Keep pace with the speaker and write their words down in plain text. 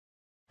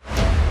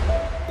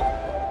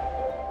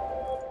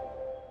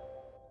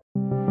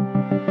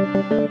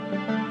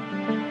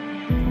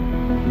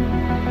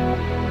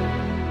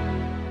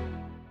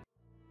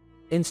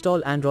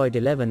Install Android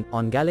 11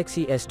 on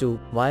Galaxy S2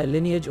 via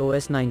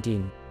LineageOS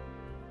 19.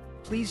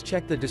 Please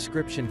check the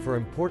description for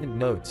important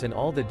notes and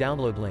all the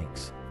download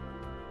links.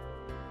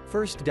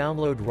 First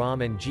download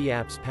ROM and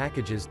GApps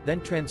packages,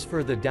 then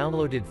transfer the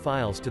downloaded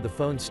files to the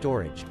phone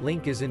storage,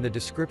 link is in the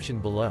description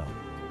below.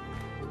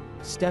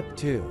 Step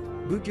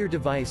 2. Boot your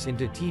device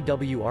into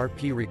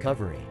TWRP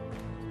recovery.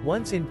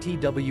 Once in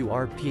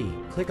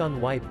TWRP, click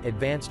on Wipe,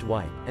 Advanced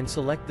Wipe, and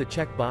select the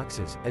check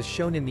boxes, as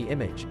shown in the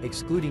image,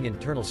 excluding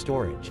internal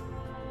storage.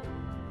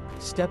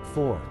 Step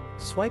 4.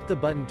 Swipe the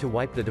button to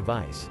wipe the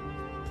device.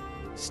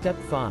 Step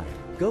 5.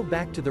 Go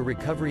back to the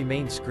recovery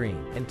main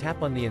screen, and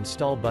tap on the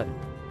Install button.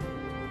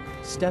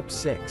 Step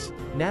 6.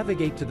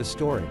 Navigate to the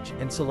storage,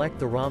 and select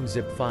the ROM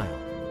zip file.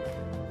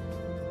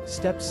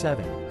 Step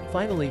 7.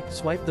 Finally,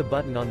 swipe the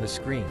button on the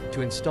screen,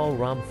 to install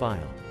ROM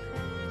file.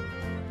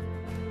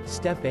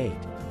 Step 8.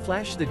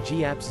 Flash the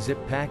GApps zip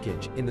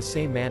package, in the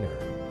same manner.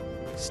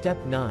 Step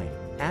 9.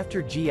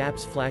 After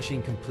GApps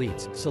flashing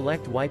completes,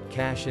 select Wipe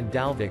Cache and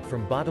Dalvik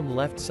from bottom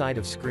left side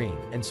of screen,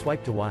 and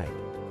swipe to wipe.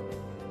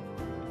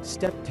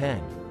 Step 10.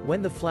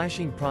 When the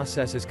flashing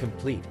process is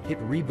complete, hit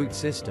Reboot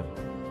System.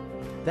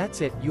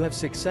 That's it, you have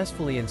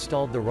successfully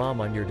installed the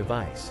ROM on your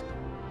device.